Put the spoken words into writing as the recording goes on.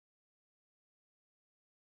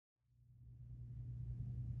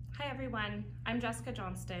Hi everyone, I'm Jessica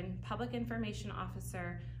Johnston, Public Information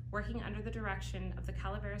Officer working under the direction of the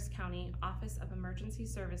Calaveras County Office of Emergency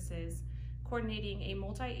Services, coordinating a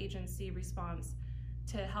multi-agency response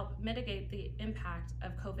to help mitigate the impact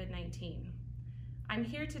of COVID-19. I'm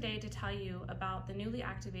here today to tell you about the newly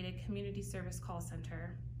activated Community Service Call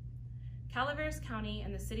Center. Calaveras County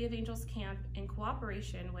and the City of Angels Camp, in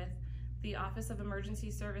cooperation with the Office of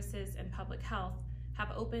Emergency Services and Public Health,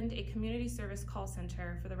 have opened a community service call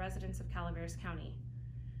center for the residents of Calaveras County.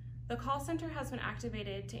 The call center has been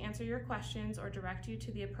activated to answer your questions or direct you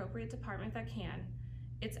to the appropriate department that can.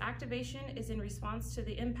 Its activation is in response to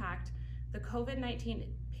the impact the COVID-19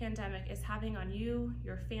 pandemic is having on you,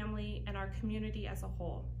 your family, and our community as a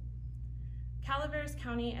whole. Calaveras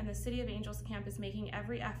County and the City of Angels Camp is making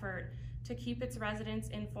every effort to keep its residents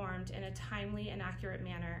informed in a timely and accurate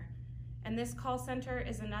manner. And this call center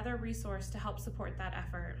is another resource to help support that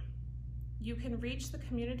effort. You can reach the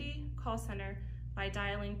Community Call Center by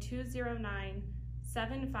dialing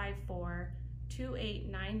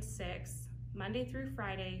 209-754-2896, Monday through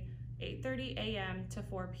Friday, 8:30 a.m. to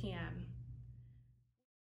 4 p.m.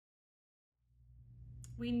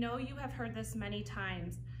 We know you have heard this many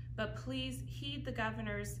times, but please heed the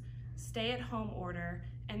governor's stay-at-home order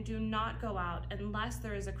and do not go out unless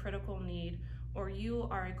there is a critical need or you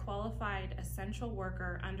are a qualified essential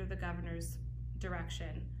worker under the governor's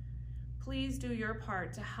direction. Please do your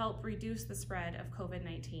part to help reduce the spread of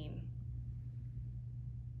COVID-19.